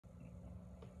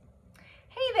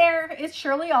there, it's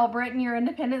Shirley Albritton, your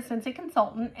independent Scentsy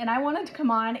consultant, and I wanted to come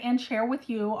on and share with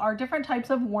you our different types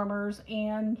of warmers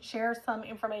and share some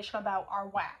information about our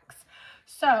wax.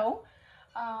 So,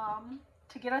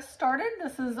 to get us started,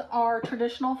 this is our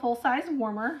traditional full-size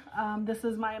warmer. This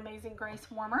is my Amazing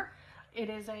Grace warmer. It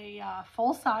is a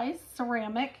full-size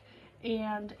ceramic,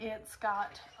 and it's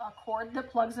got a cord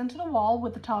that plugs into the wall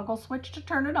with the toggle switch to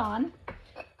turn it on.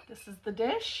 This is the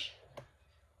dish.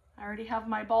 I already have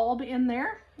my bulb in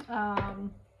there.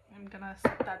 I'm gonna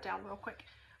set that down real quick.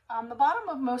 The bottom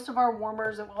of most of our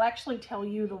warmers, it will actually tell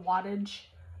you the wattage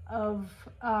of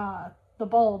the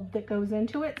bulb that goes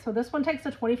into it. So this one takes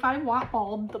a 25 watt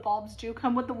bulb. The bulbs do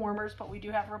come with the warmers, but we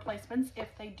do have replacements if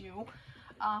they do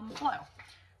blow.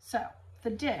 So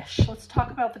the dish, let's talk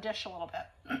about the dish a little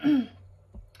bit.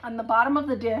 On the bottom of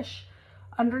the dish,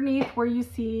 underneath where you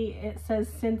see it says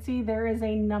Scentsy, there is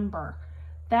a number.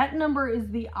 That number is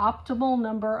the optimal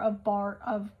number of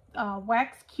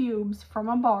wax cubes from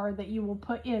a bar that you will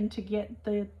put in to get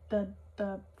the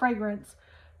fragrance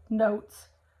notes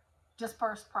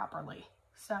dispersed properly.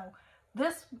 So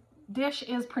this dish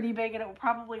is pretty big, and it will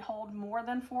probably hold more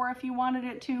than 4 if you wanted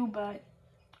it to, but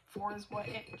 4 is what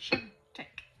it should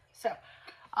take. So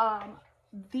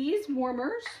these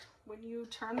warmers, when you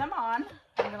turn them on,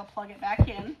 I'm going to plug it back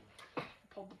in.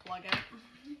 Pull the plug out.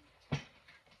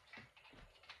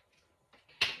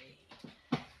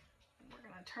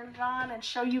 Turn it on and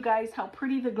show you guys how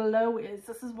pretty the glow is.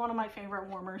 This is one of my favorite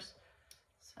warmers.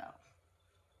 So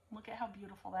look at how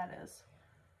beautiful that is.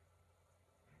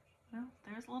 Well,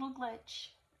 there's a little glitch.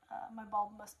 My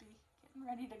bulb must be getting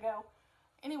ready to go.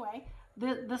 Anyway,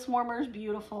 this warmer is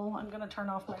beautiful. I'm going to turn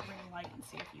off my ring light and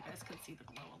see if you guys can see the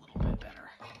glow a little bit better.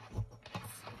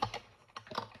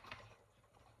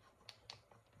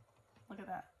 Look at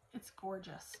that. It's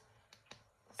gorgeous.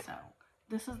 So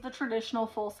this is the traditional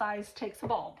full-size takes a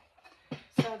bulb.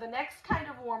 So the next kind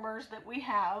of warmers that we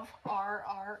have are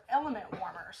our element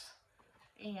warmers.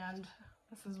 And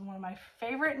this is one of my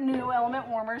favorite new element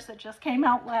warmers that just came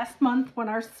out last month when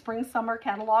our spring-summer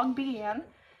catalog began.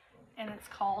 And it's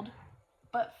called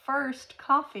But First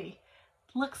Coffee.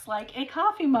 Looks like a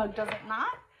coffee mug, does it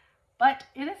not? But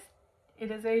it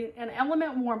is an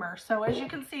element warmer. So as you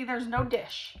can see, there's no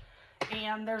dish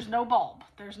and there's no bulb.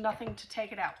 There's nothing to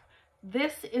take it out.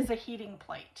 This is a heating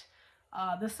plate.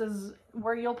 This is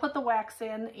where you'll put the wax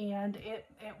in, and it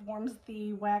warms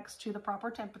the wax to the proper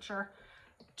temperature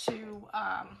to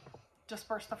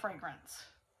disperse the fragrance.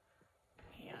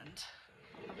 And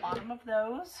at the bottom of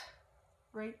those,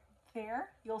 right there,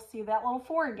 you'll see that little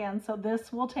 4 again. So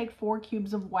this will take 4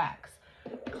 cubes of wax.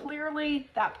 Clearly,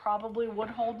 that probably would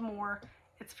hold more.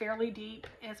 It's fairly deep,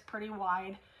 it's pretty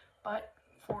wide, but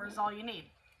 4 is all you need.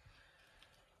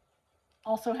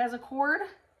 Also has a cord,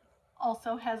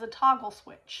 also has a toggle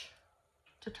switch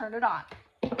to turn it on.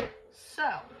 So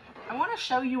I want to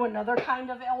show you another kind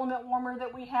of element warmer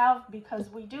that we have, because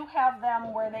we do have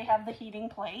them where they have the heating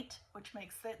plate, which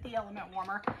makes it the element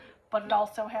warmer, but it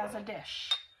also has a dish.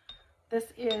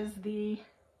 This is the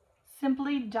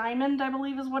Simply Diamond, I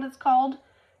believe is what it's called.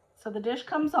 So the dish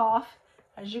comes off.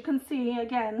 As you can see,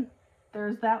 again,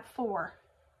 there's that 4.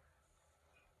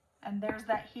 And there's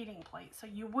that heating plate. So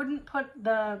you wouldn't put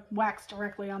the wax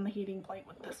directly on the heating plate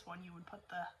with this one. You would put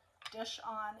the dish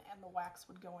on and the wax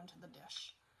would go into the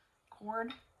dish.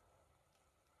 Cord,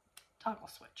 toggle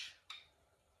switch.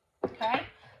 Okay,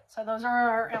 so those are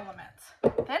our elements.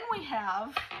 Then we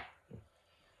have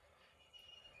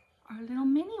our little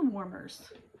mini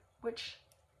warmers, which,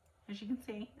 as you can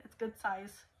see, it's good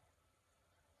size,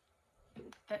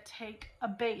 that take a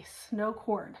base, no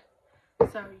cord.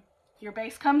 So your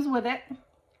base comes with it,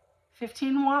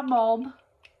 15 watt bulb.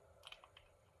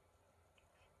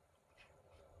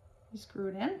 You screw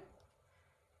it in.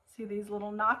 See these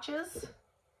little notches,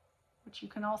 which you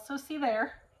can also see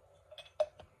there.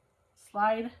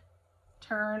 Slide,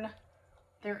 turn.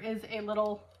 There is a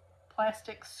little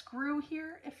plastic screw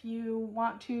here. If you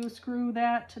want to screw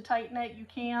that to tighten it, you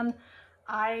can.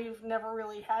 I've never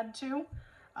really had to.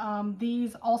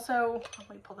 These also, let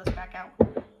me pull this back out.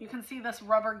 You can see this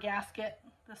rubber gasket,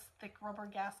 this thick rubber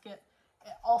gasket.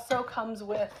 It also comes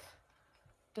with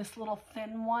this little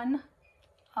thin one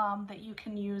that you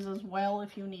can use as well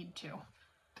if you need to.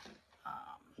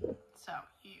 So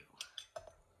you,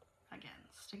 again,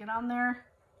 stick it on there,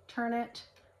 turn it,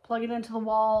 plug it into the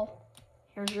wall.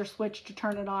 Here's your switch to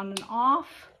turn it on and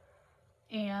off.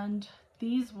 And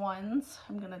these ones,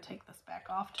 I'm going to take this back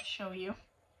off to show you.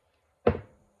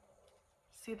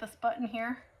 See this button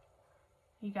here?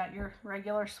 You got your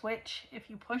regular switch. If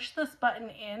you push this button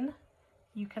in,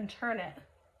 you can turn it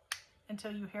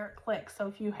until you hear it click. So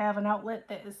if you have an outlet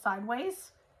that is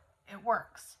sideways, it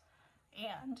works.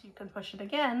 And you can push it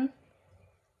again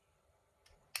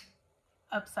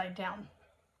upside down.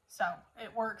 So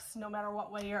it works no matter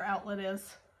what way your outlet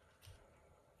is.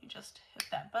 You just hit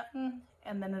that button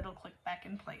and then it'll click back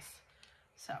in place.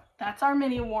 So that's our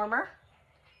mini warmer.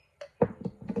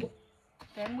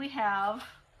 Then we have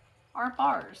our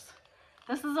bars.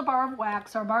 This is a bar of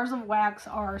wax. Our bars of wax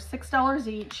are $6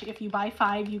 each. If you buy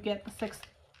 5, you get the 6th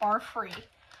bar free.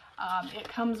 It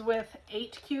comes with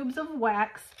 8 cubes of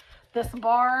wax. This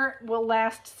bar will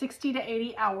last 60 to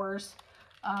 80 hours.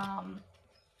 And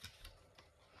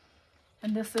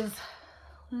this is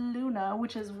Luna,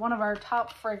 which is one of our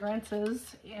top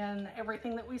fragrances in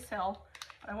everything that we sell.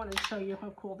 But I wanted to show you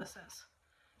how cool this is.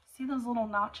 See those little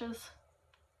notches?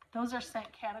 Those are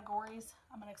scent categories.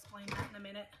 I'm going to explain that in a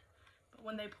minute. But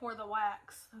when they pour the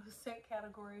wax, those scent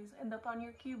categories end up on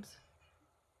your cubes.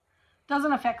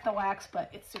 Doesn't affect the wax, but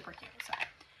it's super cute. So,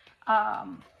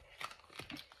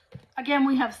 again,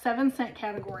 we have 7 scent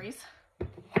categories.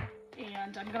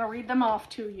 And I'm going to read them off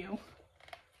to you.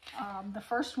 The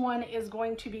first one is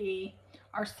going to be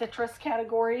our citrus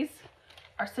categories.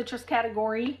 Our citrus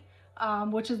category,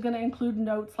 which is going to include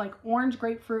notes like orange,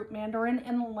 grapefruit, mandarin,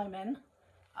 and lemon.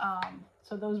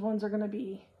 So those ones are going to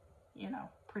be, you know,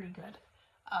 pretty good.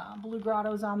 Blue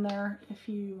Grotto's on there. If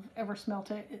you've ever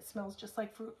smelt it, it smells just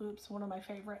like Fruit Loops, one of my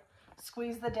favorite.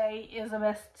 Squeeze the Day is a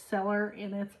bestseller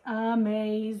and it's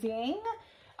amazing.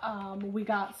 We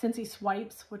got Scentsy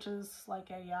Swipes, which is like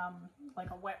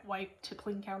a wet wipe to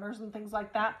clean counters and things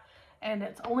like that. And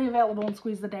it's only available in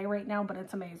Squeeze the Day right now, but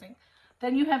it's amazing.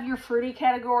 Then you have your fruity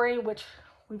category, which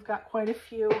we've got quite a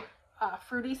few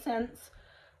fruity scents.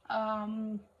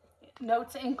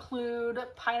 Notes include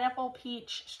pineapple,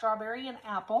 peach, strawberry, and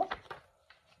apple.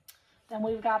 Then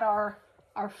we've got our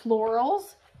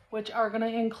florals, which are going to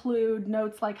include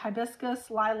notes like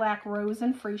hibiscus, lilac, rose,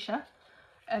 and freesia.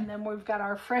 And then we've got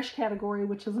our fresh category,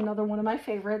 which is another one of my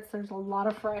favorites. There's a lot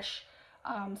of fresh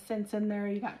scents in there.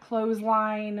 You got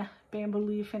clothesline, bamboo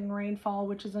leaf, and rainfall,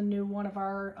 which is a new one of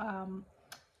our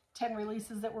 10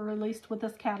 releases that were released with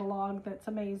this catalog. That's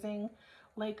amazing.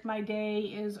 Lake My Day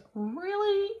is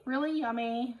really, really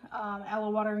yummy. Aloe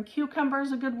water and cucumber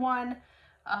is a good one.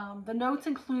 The notes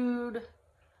includes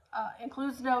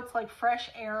notes like fresh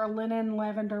air, linen,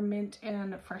 lavender, mint,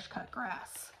 and fresh cut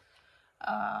grass.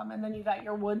 And then you got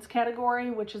your woods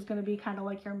category, which is going to be kind of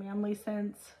like your manly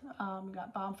scents. You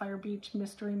got Bonfire Beach,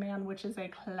 Mystery Man, which is a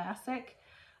classic.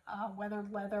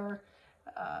 Weathered Leather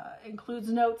includes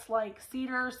notes like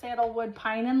cedar, sandalwood,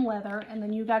 pine, and leather. And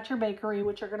then you got your bakery,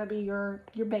 which are going to be your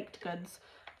baked goods.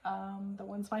 The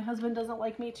ones my husband doesn't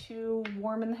like me to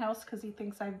warm in the house because he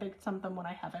thinks I've baked something when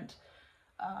I haven't.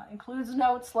 Includes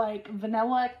notes like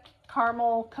vanilla,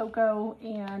 caramel, cocoa,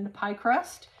 and pie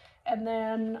crust. And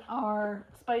then our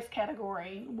spice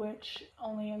category, which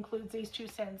only includes these 2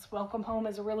 scents. Welcome Home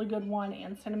is a really good one,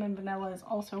 and Cinnamon Vanilla is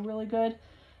also really good.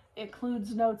 It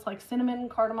includes notes like cinnamon,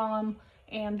 cardamom,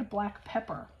 and black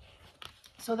pepper.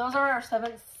 So those are our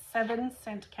seven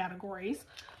scent categories.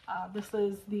 This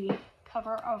is the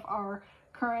cover of our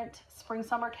current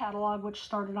spring-summer catalog, which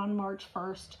started on March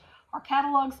 1st. Our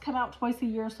catalogs come out twice a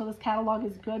year, so this catalog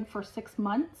is good for 6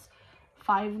 months.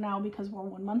 5 now because we're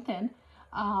 1 month in.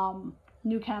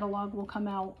 New catalog will come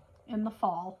out in the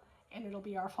fall, and it'll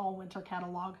be our fall winter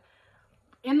catalog.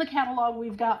 In the catalog,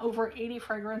 we've got over 80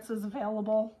 fragrances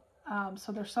available,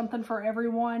 so there's something for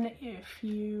everyone. If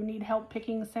you need help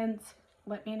picking scents,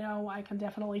 let me know. I can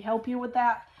definitely help you with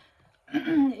that.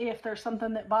 If there's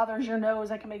something that bothers your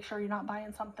nose, I can make sure you're not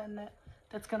buying something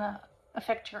that's gonna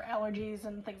affect your allergies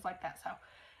and things like that. So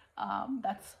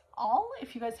that's all.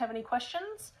 If you guys have any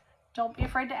questions, don't be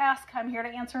afraid to ask. I'm here to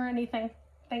answer anything.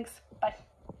 Thanks. Bye.